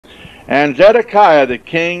And Zedekiah the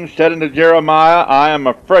king said unto Jeremiah, I am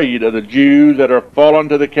afraid of the Jews that are fallen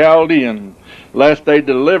to the Chaldeans, lest they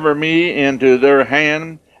deliver me into their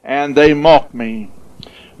hand, and they mock me.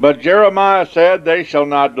 But Jeremiah said, They shall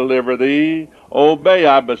not deliver thee. Obey,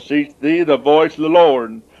 I beseech thee, the voice of the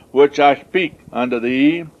Lord, which I speak unto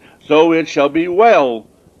thee. So it shall be well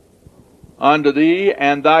unto thee,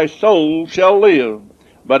 and thy soul shall live.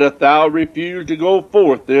 But if thou refuse to go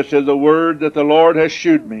forth, this is the word that the Lord has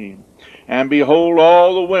shewed me. And behold,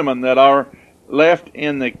 all the women that are left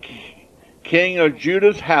in the king of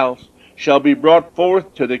Judah's house shall be brought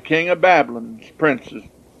forth to the king of Babylon's princes.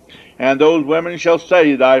 And those women shall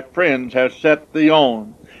say, Thy friends have set thee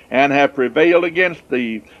on, and have prevailed against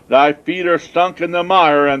thee. Thy feet are sunk in the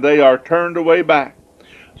mire, and they are turned away back.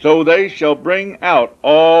 So they shall bring out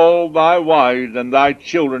all thy wives and thy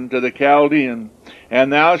children to the Chaldeans,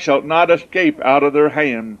 and thou shalt not escape out of their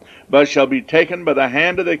hand, but shall be taken by the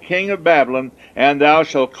hand of the king of Babylon, and thou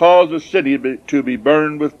shalt cause the city to be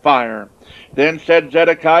burned with fire. Then said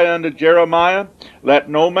Zedekiah unto Jeremiah, Let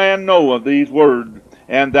no man know of these words,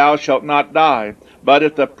 and thou shalt not die. But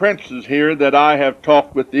if the princes hear that I have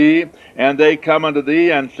talked with thee, and they come unto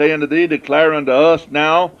thee, and say unto thee, Declare unto us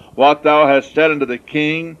now what thou hast said unto the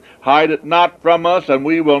king, hide it not from us, and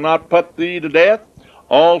we will not put thee to death.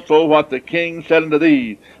 Also what the king said unto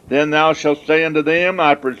thee. Then thou shalt say unto them,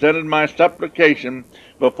 I presented my supplication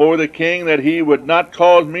before the king, that he would not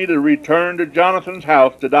cause me to return to Jonathan's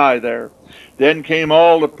house to die there. Then came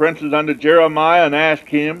all the princes unto Jeremiah, and asked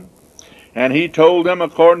him, and he told them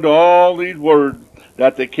according to all these words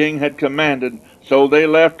that the king had commanded. So they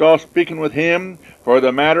left off speaking with him, for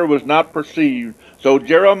the matter was not perceived. So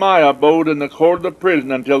Jeremiah abode in the court of the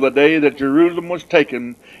prison until the day that Jerusalem was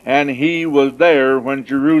taken, and he was there when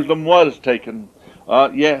Jerusalem was taken.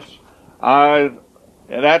 Yes,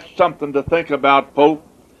 that's something to think about, folks.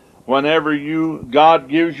 Whenever God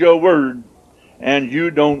gives you a word, and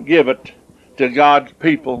you don't give it to God's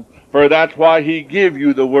people, for that's why he gave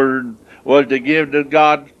you the word, was to give to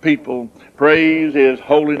God's people. Praise his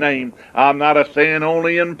holy name. I'm not a saying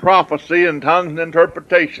only in prophecy and tongues and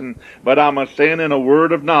interpretation, but I'm a saying in a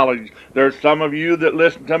word of knowledge. There's some of you that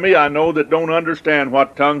listen to me, I know, that don't understand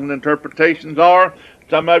what tongues and interpretations are.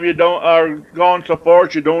 Some of you are gone so far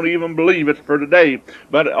as you don't even believe it's for today.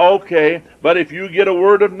 But okay, but if you get a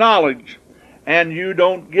word of knowledge and you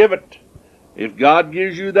don't give it, if God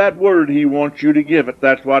gives you that word, he wants you to give it.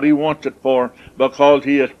 That's what he wants it for, because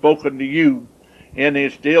he has spoken to you in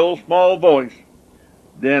his still small voice.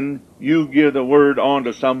 Then you give the word on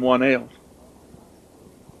to someone else.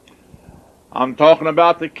 I'm talking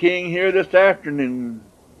about the king here this afternoon,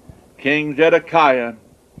 King Zedekiah.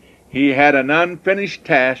 He had an unfinished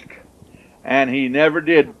task, and he never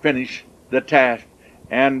did finish the task.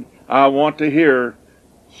 And I want to hear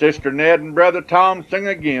Sister Ned and Brother Tom sing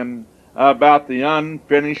again about the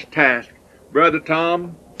unfinished task. Brother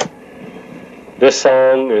Tom? This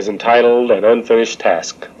song is entitled An Unfinished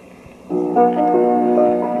Task.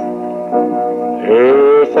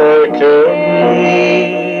 If I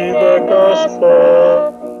carry the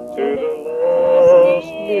gospel to the lost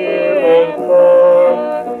near and far,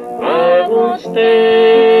 I won't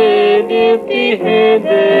stand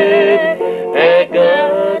empty-handed at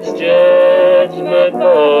God's judgment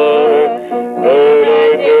bar. But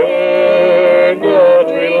I dare not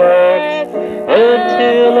relax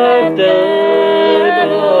until I've done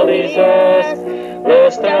all he's asked,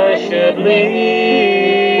 lest I should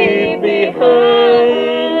leave behind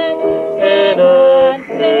an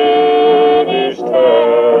unfinished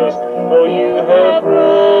task. Oh, you have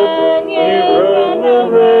run the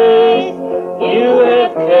race, you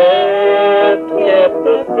have kept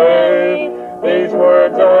the faith. These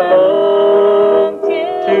words I long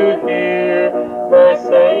to hear my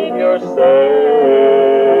Savior say.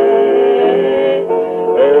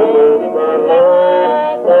 And when my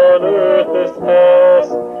life on earth is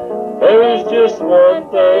past, there's just one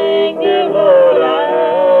thing, dear Lord, I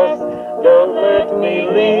ask. Don't let me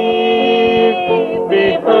leave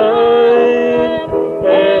behind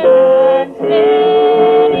an unfinished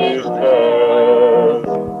task.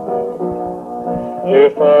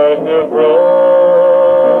 If I have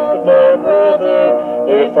wronged my brother,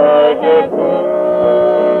 if I have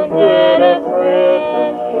wounded a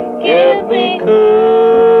friend, give me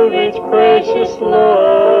courage, precious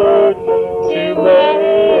Lord, to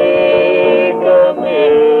make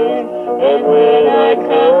amends. And when I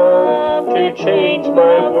come to change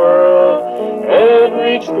my world and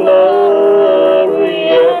reach glory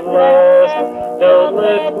at last, don't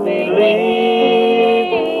let me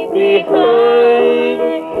leave behind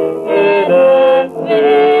an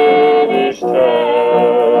unfinished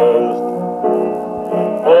task.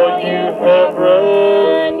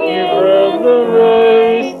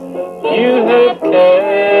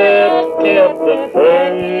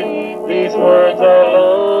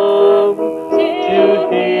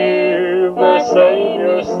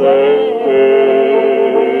 Savior say?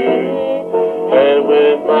 And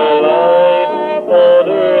when my life on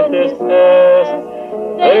earth is past,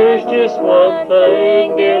 there's just one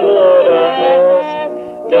thing, dear Lord, I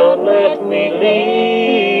ask. Don't let me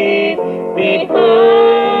leave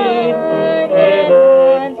behind an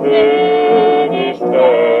unfinished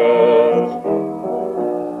task.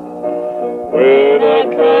 When I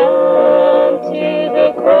come to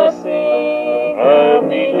the crossing, I'll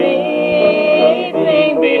be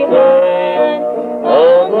leaving behind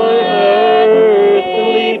all my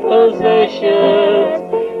earthly possessions,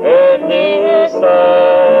 and this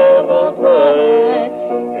I won't mind.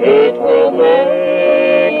 It will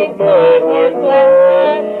make my heart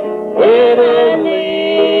glad when I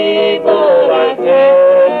leave all I've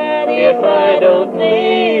had, if I don't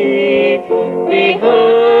leave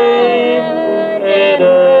behind an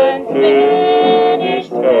unfinished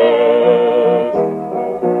task.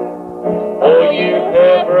 Oh, you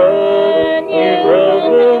have run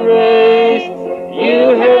the race,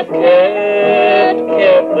 you have kept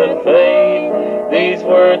the faith. These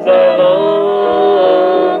words I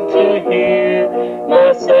long to hear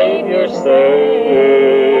my Savior say.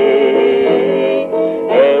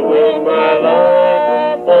 And when my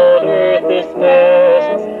life on earth is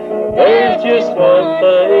past, there's just one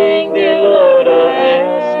thing, dear Lord, I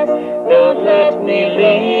ask. Don't let me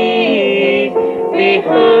leave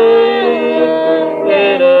behind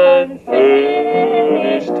an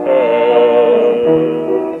unfinished task.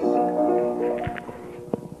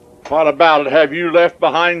 What about it? Have you left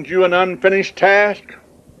behind you an unfinished task?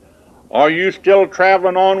 Are you still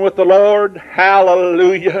traveling on with the Lord?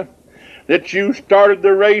 Hallelujah. That you started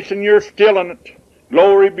the race and you're still in it.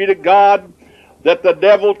 Glory be to God. That the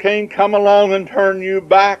devil can't come along and turn you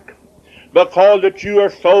back, because that you are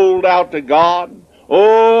sold out to God.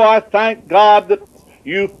 Oh, I thank God that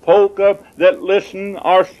you folk that listen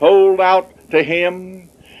are sold out to Him.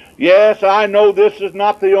 Yes, I know this is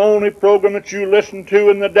not the only program that you listen to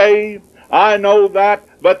in the day. I know that,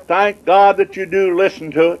 but thank God that you do listen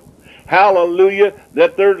to it. Hallelujah,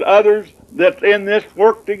 that there's others that's in this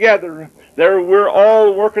work together. We're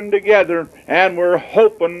all working together, and we're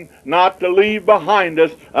hoping not to leave behind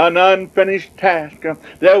us an unfinished task.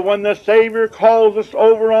 That when the Savior calls us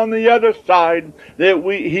over on the other side, that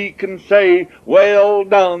He can say, "Well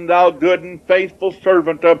done, thou good and faithful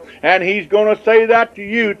servant." And He's going to say that to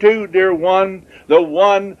you too, dear one, the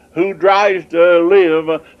one who tries to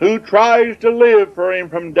live for Him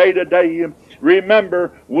from day to day.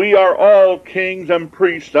 Remember, we are all kings and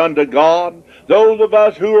priests unto God. Those of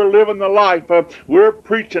us who are living the life, we're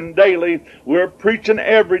preaching daily. We're preaching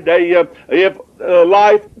every day. If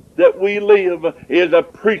life that we live is a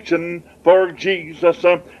preaching for Jesus,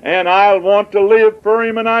 and I want to live for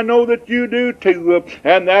Him, and I know that you do too,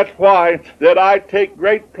 and that's why that I take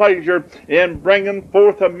great pleasure in bringing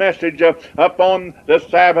forth a message upon the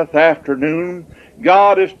Sabbath afternoon.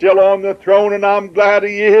 God is still on the throne, and I'm glad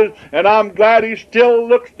He is, and I'm glad He still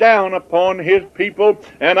looks down upon His people,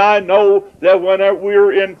 and I know that whenever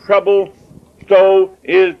we're in trouble, so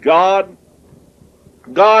is God.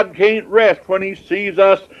 God can't rest when He sees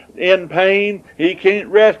us in pain. He can't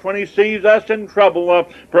rest when He sees us in trouble.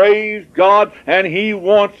 Praise God. And He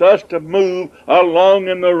wants us to move along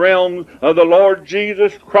in the realms of the Lord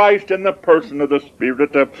Jesus Christ in the person of the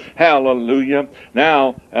Spirit. Hallelujah.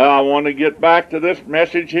 Now, I want to get back to this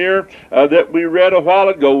message here that we read a while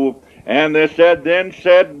ago. And they said, then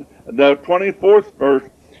said, the 24th verse,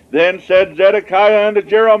 then said Zedekiah unto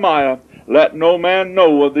Jeremiah, let no man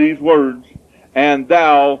know of these words, and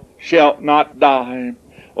thou shalt not die.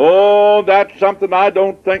 Oh, that's something I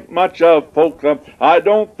don't think much of, folks. I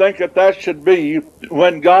don't think that should be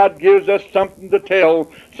when God gives us something to tell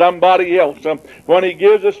somebody else. When He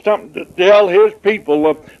gives us something to tell His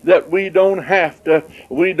people, that we don't have to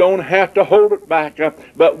hold it back,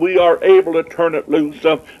 but we are able to turn it loose.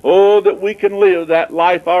 Oh, that we can live that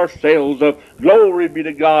life ourselves. Glory be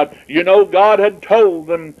to God. You know, God had told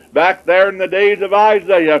them back there in the days of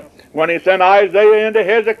Isaiah, when He sent Isaiah into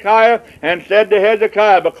Hezekiah and said to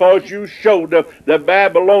Hezekiah, because you showed the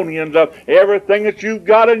Babylonians everything that you've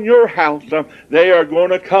got in your house, they are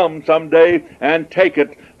going to come someday and take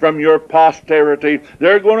it from your posterity.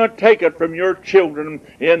 They're going to take it from your children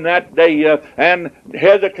in that day. And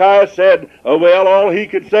Hezekiah said, well, all he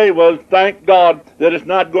could say was, thank God that it's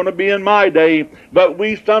not going to be in my day. But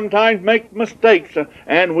we sometimes make mistakes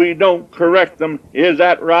and we don't correct them. Is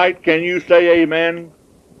that right? Can you say amen?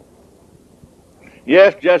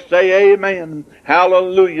 Yes, just say amen.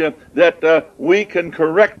 Hallelujah. That we can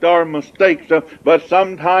correct our mistakes, but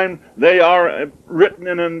sometimes they are written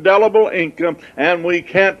in indelible ink, and we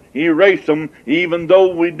can't erase them, even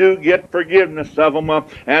though we do get forgiveness of them.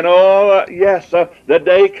 Yes, the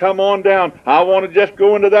day come on down. I want to just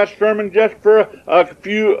go into that sermon just for a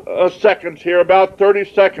few seconds here, about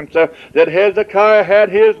 30 seconds, that Hezekiah had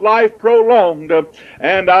his life prolonged,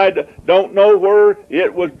 and I don't know where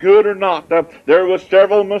it was good or not. There was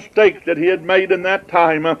several mistakes that he had made in that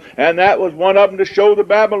time, and that was one of them, to show the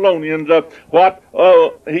Babylonians what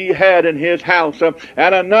he had in his house.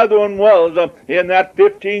 And another one was in that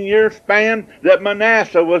 15-year span that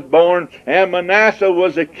Manasseh was born, and Manasseh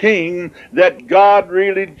was a king that God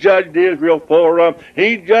really judged Israel for.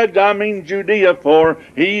 He judged, Judea for.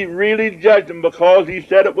 He really judged them because he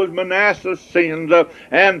said it was Manasseh's sins,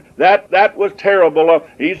 and that was terrible.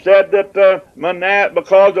 He said that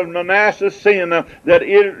because of Manasseh's sin, that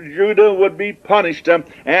Judah would be punished,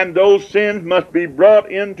 and those sins must be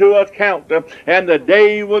brought into account. And the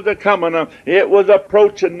day was a-coming. It was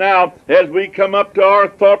approaching now, as we come up to our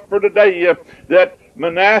thought for today, that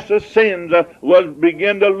Manasseh's sins was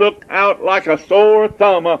begin to look out like a sore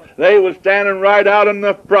thumb. They was standing right out in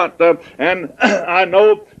the front. And I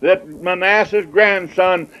know that Manasseh's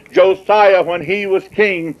grandson, Josiah, when he was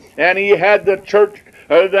king, and he had the church,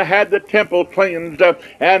 they had the temple cleansed,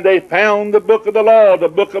 and they found the book of the law, the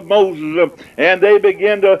book of Moses, and they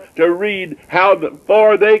began to read how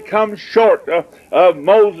far they come short of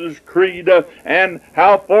Moses' creed, and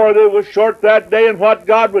how far they were short that day, and what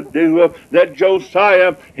God would do. That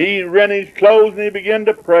Josiah, he rent his clothes, and he began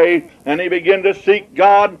to pray, and he began to seek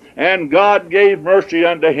God, and God gave mercy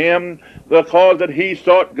unto him, because that he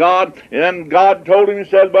sought God. And God told him, he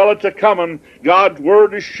said, well, it's a-coming. God's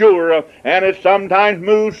word is sure, and it sometimes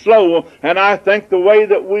moves slow. And I think the way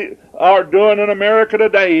that we are doing in America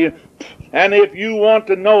today, and if you want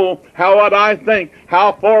to know what I think,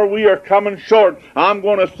 how far we are coming short, I'm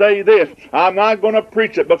going to say this. I'm not going to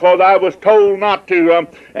preach it because I was told not to.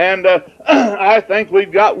 I think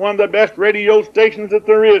we've got one of the best radio stations that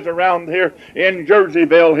there is around here in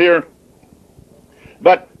Jerseyville here.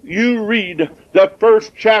 But you read the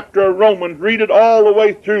first chapter of Romans, read it all the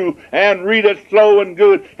way through, and read it slow and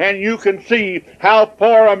good, and you can see how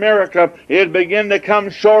far America is beginning to come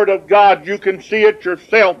short of God. You can see it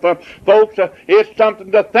yourself. Folks, it's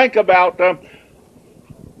something to think about.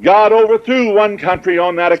 God overthrew one country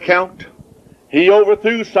on that account. He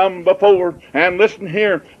overthrew some before. And listen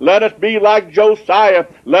here, let us be like Josiah.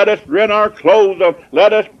 Let us rent our clothes.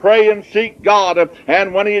 Let us pray and seek God.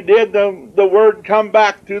 And when he did, the word come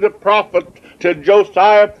back to the prophet, to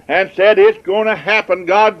Josiah, and said, it's going to happen.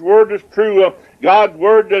 God's word is true. God's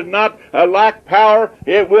word does not lack power.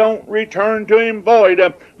 It won't return to him void.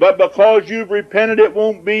 But because you've repented, it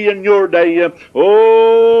won't be in your day.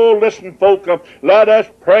 Oh, listen, folk, let us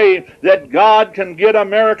pray that God can get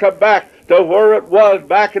America back to where it was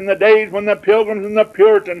back in the days when the Pilgrims and the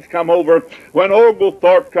Puritans come over, when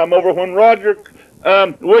Oglethorpe come over, when Roger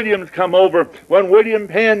Williams come over, when William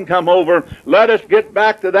Penn come over. Let us get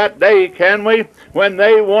back to that day, can we? When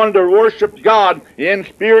they wanted to worship God in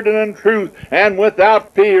spirit and in truth and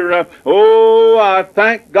without fear. I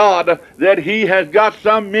thank God that he has got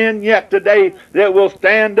some men yet today that will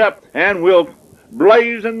stand up and will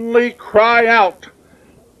blazingly cry out,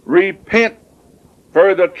 repent,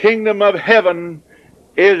 for the kingdom of heaven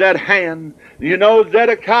is at hand. You know,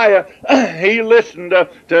 Zedekiah, he listened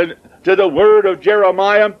to the word of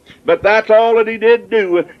Jeremiah, but that's all that he did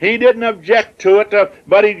do. He didn't object to it,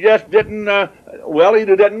 but he just didn't, he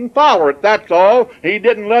didn't follow it, that's all. He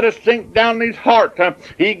didn't let it sink down in his heart.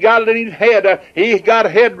 He got it in his head. He got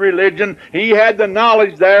head religion. He had the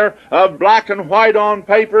knowledge there of black and white on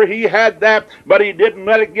paper. He had that, but he didn't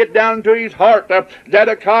let it get down to his heart.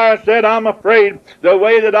 Zedekiah said, I'm afraid the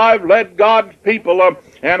way that I've led God's people,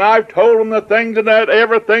 and I've told them the things that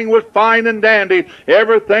everything was fine and dandy.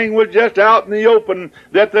 Everything was just out in the open,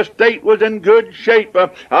 that the state was in good shape.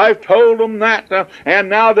 I've told them that, and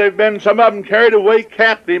now they've been, some of them, carried away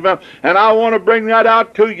captive. And I want to bring that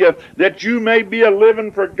out to you, that you may be a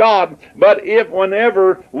living for God, but if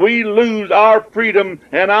whenever we lose our freedom,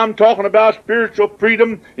 and I'm talking about spiritual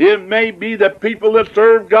freedom, it may be the people that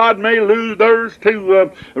serve God may lose theirs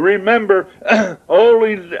too. Remember,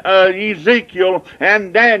 Ezekiel and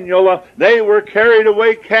and Daniel, they were carried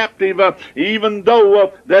away captive, even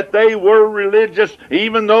though that they were religious,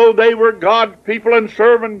 even though they were God's people and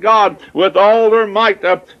serving God with all their might,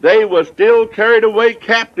 they were still carried away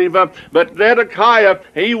captive. But Zedekiah,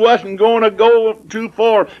 he wasn't going to go too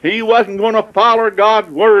far. He wasn't going to follow God's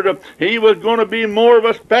word. He was going to be more of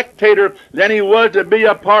a spectator than he was to be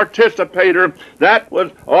a participator. That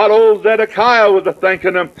was what old Zedekiah was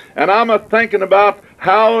thinking. And I'm thinking about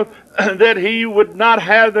how that he would not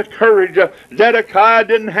have the courage. Zedekiah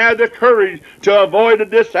didn't have the courage to avoid a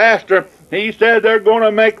disaster. He said, they're going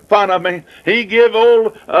to make fun of me. He gave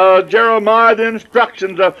old Jeremiah the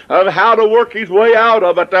instructions of how to work his way out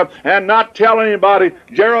of it and not tell anybody.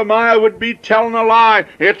 Jeremiah would be telling a lie.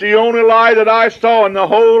 It's the only lie that I saw in the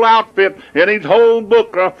whole outfit, in his whole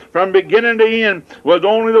book, from beginning to end, was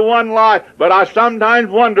only the one lie. But I sometimes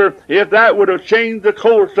wonder if that would have changed the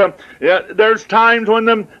course. There's times when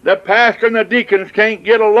the pastor and the deacons can't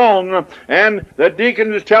get along, and the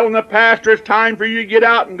deacons is telling the pastor it's time for you to get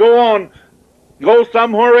out and go on. Go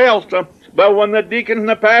somewhere else. But when the deacon and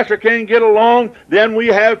the pastor can't get along, then we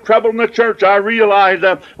have trouble in the church. I realize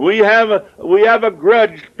that we have a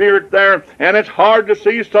grudge spirit there, and it's hard to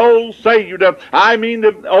see souls saved. I mean,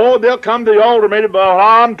 they'll come to the altar, maybe, but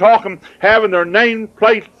I'm talking having their name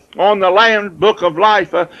placed on the Lamb's Book of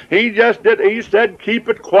Life. He said, keep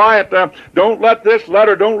it quiet. Don't let this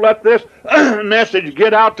letter, don't let this message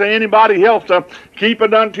get out to anybody else. Keep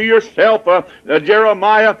it unto yourself,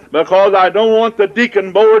 Jeremiah, because I don't want the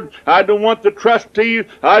deacon board, I don't want the trustees,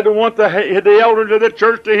 I don't want the elders of the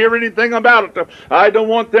church to hear anything about it. I don't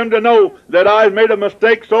want them to know that I've made a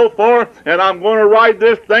mistake so far, and I'm going to ride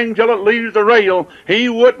this thing till it leaves the rail. He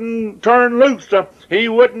wouldn't turn loose. He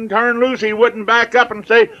wouldn't turn loose. He wouldn't back up and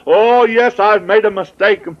say, oh, yes, I've made a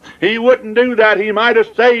mistake. He wouldn't do that. He might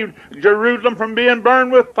have saved Jerusalem from being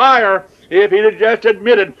burned with fire if he'd have just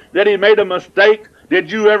admitted that he made a mistake. Did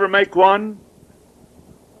you ever make one?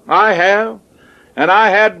 I have. And I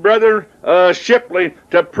had Brother Shipley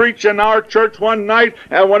to preach in our church one night,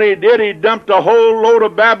 and when he did, he dumped a whole load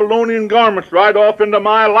of Babylonian garments right off into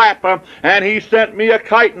my lap, and he sent me a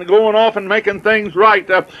kite and going off and making things right.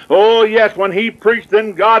 Oh, yes, when he preached,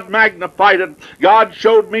 then God magnified it. God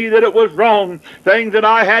showed me that it was wrong, things that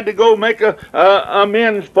I had to go make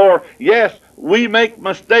amends for. Yes, we make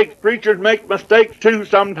mistakes. Preachers make mistakes too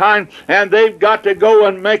sometimes, and they've got to go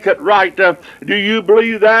and make it right. Do you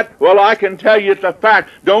believe that? Well, I can tell you it's a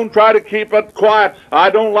fact. Don't try to keep it quiet.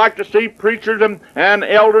 I don't like to see preachers and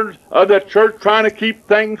elders of the church trying to keep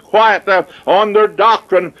things quiet on their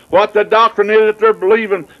doctrine, what the doctrine is that they're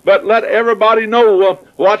believing. But let everybody know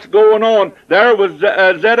what's going on. There was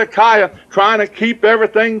Zedekiah trying to keep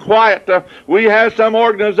everything quiet. We have some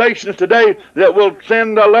organizations today that will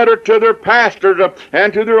send a letter to their pastors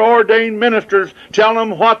and to their ordained ministers, telling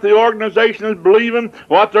them what the organization is believing,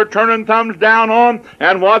 what they're turning thumbs down on,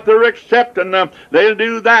 and what they're accepting. They'll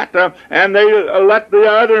do that, and they let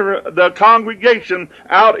the congregation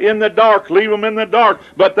out in the dark, leave them in the dark.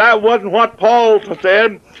 But that wasn't what Paul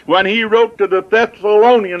said when he wrote to the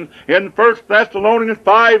Thessalonians in 1 Thessalonians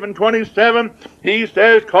 5:27. He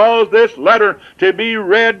says, cause this letter to be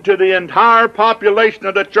read to the entire population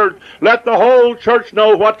of the church. Let the whole church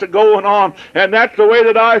know what's going on. And that's the way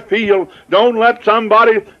that I feel. Don't let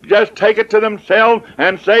somebody just take it to themselves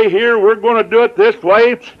and say, here, we're going to do it this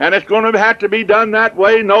way, and it's going to have to be done that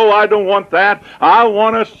way. No, I don't want that. I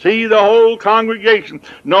want to see the whole congregation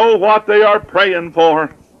know what they are praying for.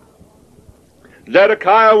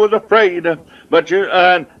 Zedekiah was afraid, but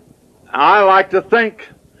I like to think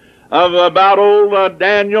about old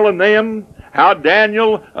Daniel and them, how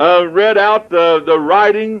Daniel read out the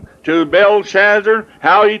writing to Belshazzar,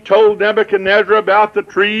 how he told Nebuchadnezzar about the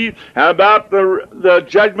tree, about the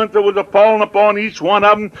judgment that was fallen upon each one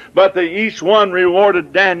of them, but each one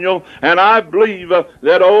rewarded Daniel. And I believe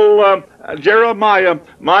that old Jeremiah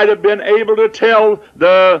might have been able to tell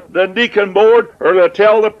the deacon board, or to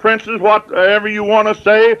tell the princes, whatever you want to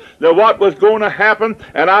say, that what was going to happen,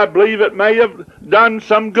 and I believe it may have done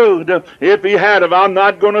some good if he had. I'm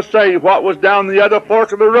not going to say what was down the other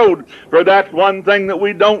fork of the road, for that's one thing that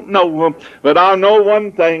we don't know. But I know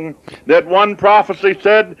one thing, that one prophecy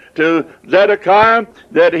said to Zedekiah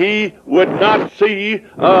that he would not see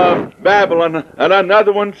Babylon, and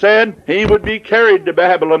another one said he would be carried to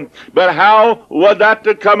Babylon. But But how was that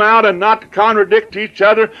to come out and not to contradict each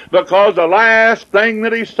other? Because the last thing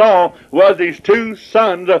that he saw was his two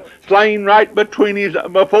sons slain right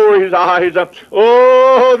before his eyes.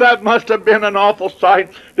 Oh, that must have been an awful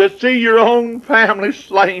sight to see your own family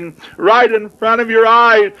slain right in front of your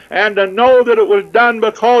eyes, and to know that it was done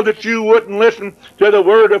because that you wouldn't listen to the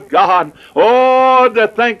Word of God. Oh, to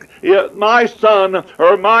think my son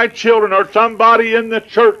or my children or somebody in the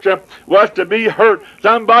church was to be hurt.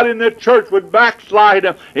 Somebody in the church would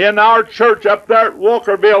backslide in our church up there at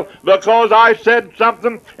Walkerville because I said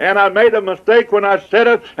something and I made a mistake when I said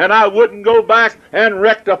it, and I wouldn't go back and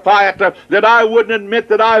rectify it, that I wouldn't admit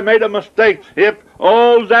that I made a mistake. If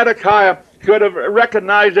old Zedekiah could have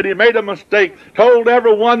recognized that he made a mistake, told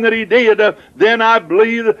everyone that he did, then I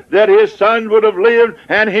believe that his sons would have lived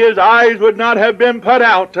and his eyes would not have been put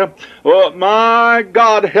out. Oh, my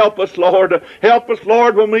God, help us, Lord. Help us,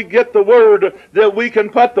 Lord, when we get the Word, that we can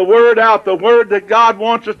put the Word out, the Word that God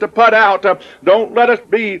wants us to put out. Don't let us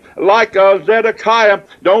be like Zedekiah.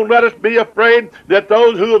 Don't let us be afraid that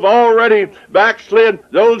those who have already backslid,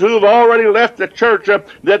 those who have already left the church,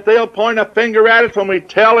 that they'll point a finger at us when we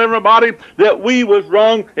tell everybody that we was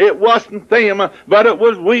wrong. It wasn't them, but it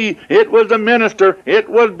was we. It was the minister. It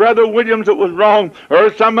was Brother Williams that was wrong,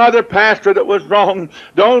 or some other pastor that was wrong.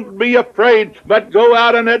 Don't be afraid, but go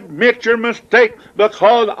out and admit your mistake,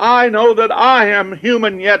 because I know that I am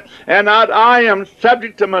human yet, and that I am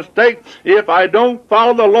subject to mistake if I don't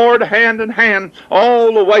follow the Lord hand in hand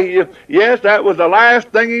all the way. Yes, that was the last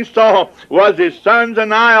thing he saw, was his sons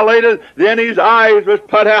annihilated. Then his eyes was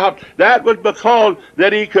put out. That was because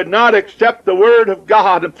that he could not accept the Word of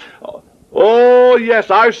God. Oh, yes,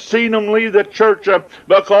 I've seen them leave the church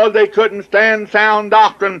because they couldn't stand sound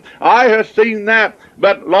doctrine. I have seen that.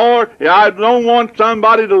 But, Lord, I don't want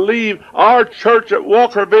somebody to leave our church at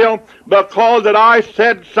Walkerville because that I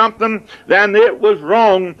said something then it was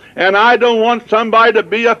wrong. And I don't want somebody to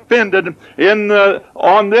be offended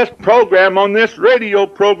on this program, on this radio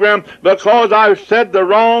program, because I've said the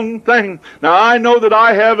wrong thing. Now, I know that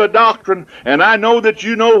I have a doctrine, and I know that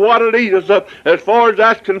you know what it is as far as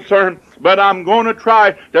that's concerned. But I'm going to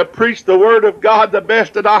try to preach the Word of God the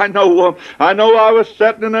best that I know. I know I was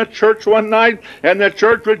sitting in a church one night, and the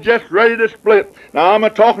church was just ready to split. Now, I'm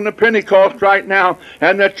talking to Pentecost right now,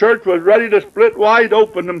 and the church was ready to split wide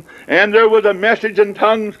open, and there was a message in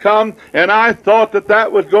tongues come, and I thought that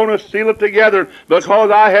that was going to seal it together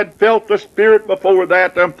because I had felt the Spirit before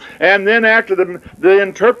that. And then after the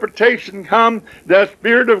interpretation come, the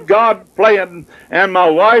Spirit of God fled, and my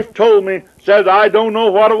wife told me, says, I don't know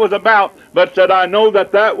what it was about, but said, I know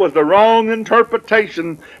that that was the wrong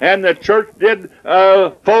interpretation, and the church did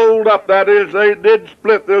fold up. That is, they did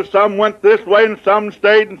split. Some went this way, and some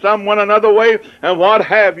stayed, and some went another way, and what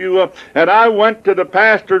have you. And I went to the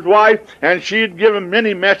pastor's wife, and she had given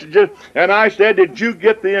many messages, and I said, did you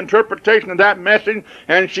get the interpretation of that message?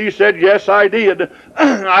 And she said, yes, I did.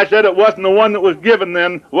 I said, it wasn't the one that was given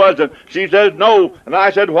then, was it? She says, no. And I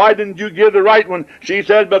said, why didn't you give the right one? She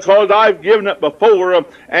says, because I've given it before,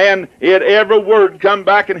 and every word come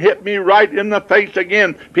back and hit me right in the face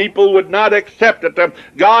again. People would not accept it.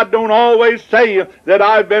 God don't always say that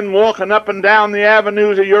I've been walking up and down the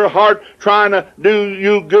avenues of your heart trying to do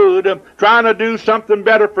you good, trying to do something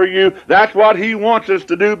better for you. That's what He wants us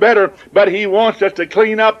to do better, but He wants us to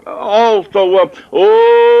clean up also.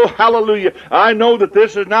 Oh, hallelujah. I know that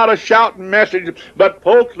this is not a shouting message, but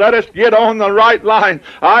folks, let us get on the right line.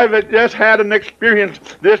 I've just had an experience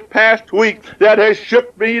this past week that has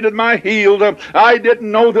shook me to my heels. I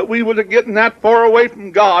didn't know that we was getting that far away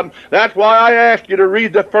from God. That's why I asked you to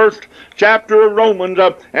read the first chapter of Romans,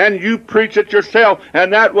 and you preach it yourself,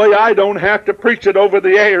 and that way I don't have to preach it over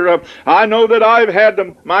the air. I know that I've had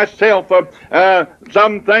myself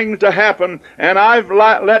some things to happen, and I've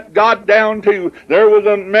let God down too. There was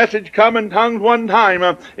a message come in tongues one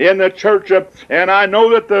time in the church, and I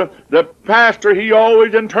know that the pastor, he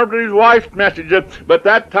always interpreted his wife's message, but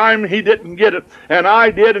that time he didn't get it, and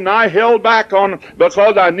I did, and I held back on it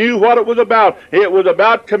because I knew what it was about. It was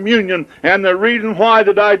about communion, and the reason why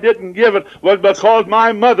that I didn't give it was because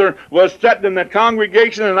my mother was sitting in the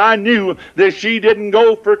congregation, and I knew that she didn't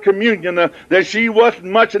go for communion, that she wasn't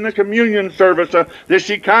much in the communion service, that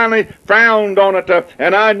she kindly frowned on it,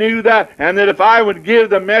 and I knew that, and that if I would give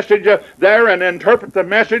the message there and interpret the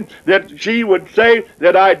message, that she would say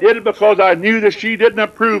that I did it because I knew that she didn't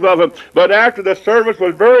approve of it. But after the service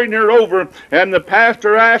was very near over, and the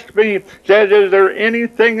pastor asked me, says, is there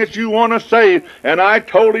anything that you want to say? And I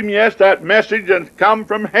told him, yes, that message has come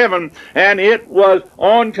from heaven, and it was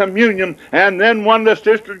on communion. And then one of the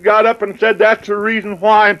sisters got up and said, that's the reason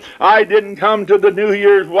why I didn't come to the New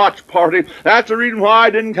Year's watch party. That's the reason why I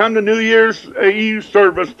didn't come to New Year's Eve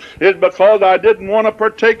service, is because I didn't want to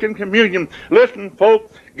partake in communion. Listen,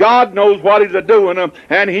 folks, God knows what He's a-doing,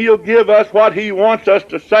 and He'll give us what He wants us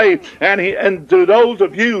to say. And to those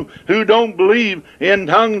of you who don't believe in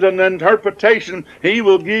tongues and interpretation, He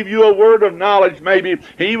will give you a word of knowledge, maybe.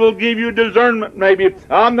 He will give you discernment, maybe.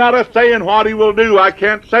 I'm not saying what He will do. I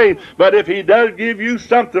can't say. But if He does give you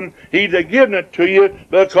something, He's giving it to you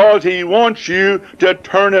because He wants you to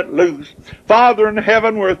turn it loose. Father in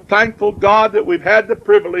heaven, we're thankful, God, that we've had the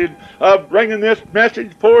privilege of bringing this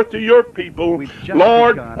message forth to your people.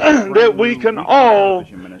 Lord, that we can all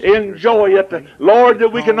enjoy it. Lord,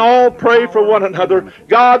 that we can all pray for one another.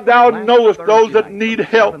 God, thou knowest those that need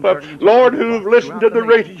help. Lord, who've listened to the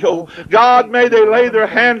radio. God, may they lay their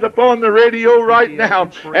hands upon the radio right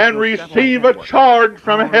now and receive a charge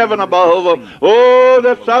from heaven above. Oh,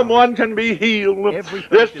 that someone can be healed.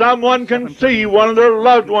 That someone can see one of their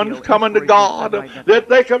loved ones coming to God. That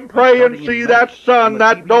they can pray and see that son,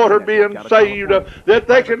 that daughter being saved. That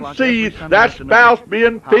they can see that spouse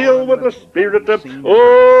being filled with the Spirit.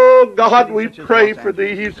 Oh, God, we pray for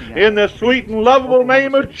these in the sweet and lovable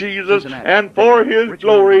name of Jesus and for His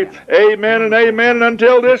glory. Amen and amen. And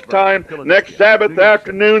until this time, next Sabbath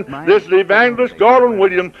afternoon, this is Evangelist Garland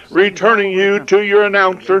Williams returning you to your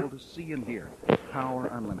announcer. Power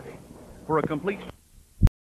Unlimited. For a complete